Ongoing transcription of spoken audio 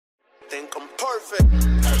think I'm perfect.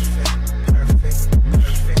 Perfect, perfect,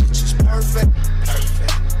 perfect. It's just perfect.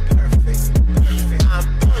 Perfect, perfect, perfect.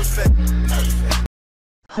 I'm perfect. Perfect.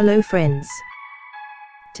 Hello friends.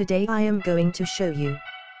 Today I am going to show you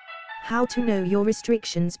how to know your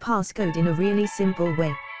restrictions passcode in a really simple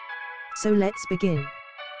way. So let's begin.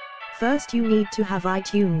 First you need to have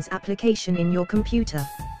iTunes application in your computer.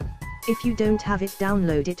 If you don't have it,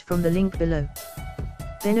 download it from the link below.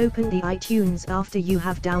 Then open the iTunes after you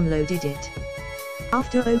have downloaded it.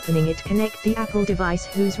 After opening it, connect the Apple device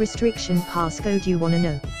whose restriction passcode you wanna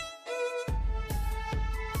know.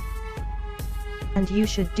 And you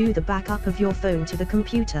should do the backup of your phone to the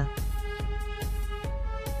computer.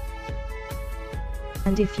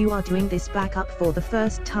 And if you are doing this backup for the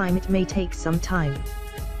first time, it may take some time.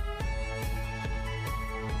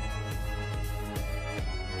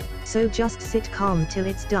 So just sit calm till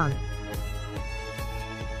it's done.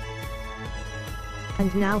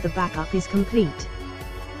 And now the backup is complete.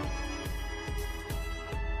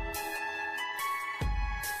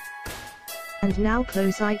 And now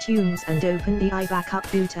close iTunes and open the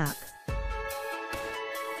iBackup Boot app.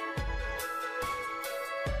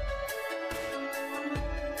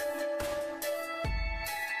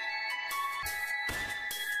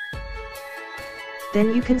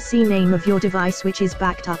 Then you can see name of your device which is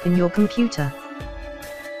backed up in your computer.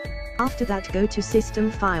 After that, go to System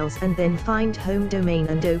Files and then find Home Domain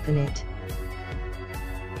and open it.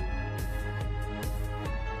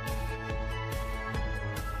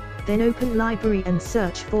 Then open Library and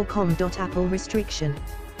search for com.apple restriction.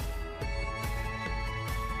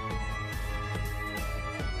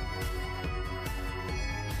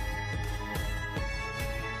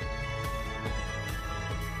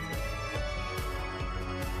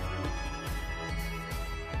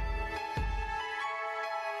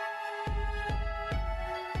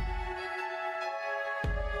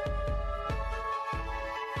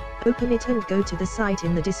 Open it and go to the site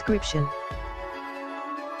in the description.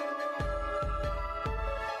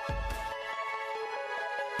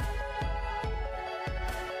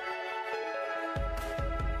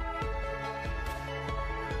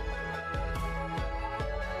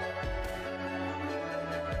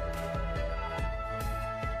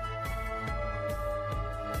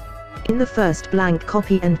 In the first blank,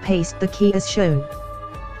 copy and paste the key as shown.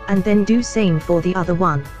 And then do same for the other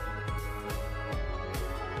one.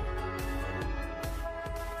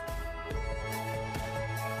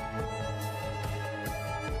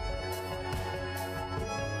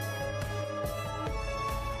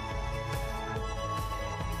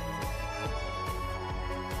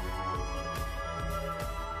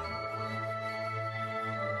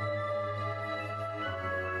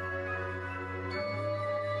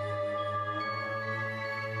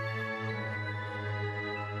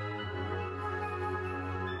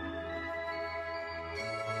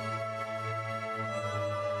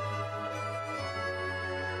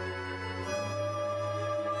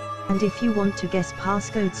 And if you want to guess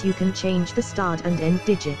passcodes, you can change the start and end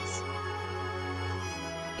digits.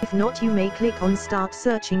 If not, you may click on Start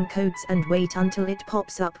Searching Codes and wait until it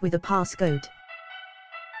pops up with a passcode.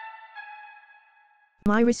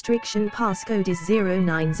 My restriction passcode is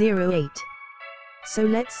 0908. So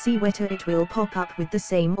let's see whether it will pop up with the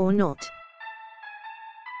same or not.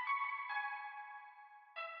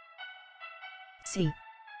 See?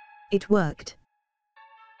 It worked.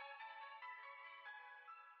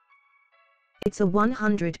 It's a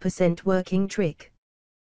 100% working trick.